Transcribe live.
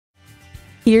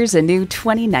Here's a new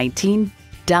 2019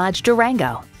 Dodge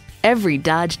Durango. Every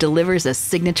Dodge delivers a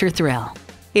signature thrill.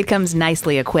 It comes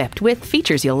nicely equipped with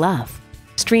features you'll love: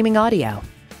 streaming audio,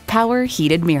 power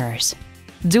heated mirrors,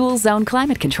 dual zone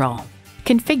climate control,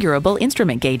 configurable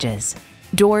instrument gauges,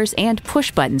 doors and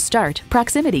push-button start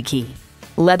proximity key,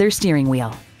 leather steering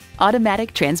wheel,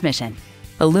 automatic transmission,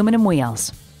 aluminum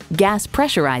wheels, gas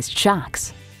pressurized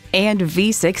shocks, and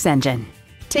V6 engine.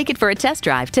 Take it for a test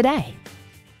drive today.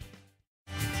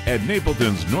 At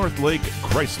Napleton's Northlake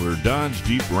Chrysler Dodge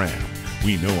Jeep Ram,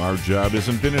 we know our job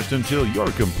isn't finished until you're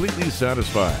completely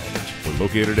satisfied. We're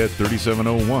located at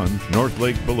 3701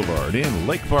 Northlake Boulevard in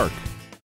Lake Park.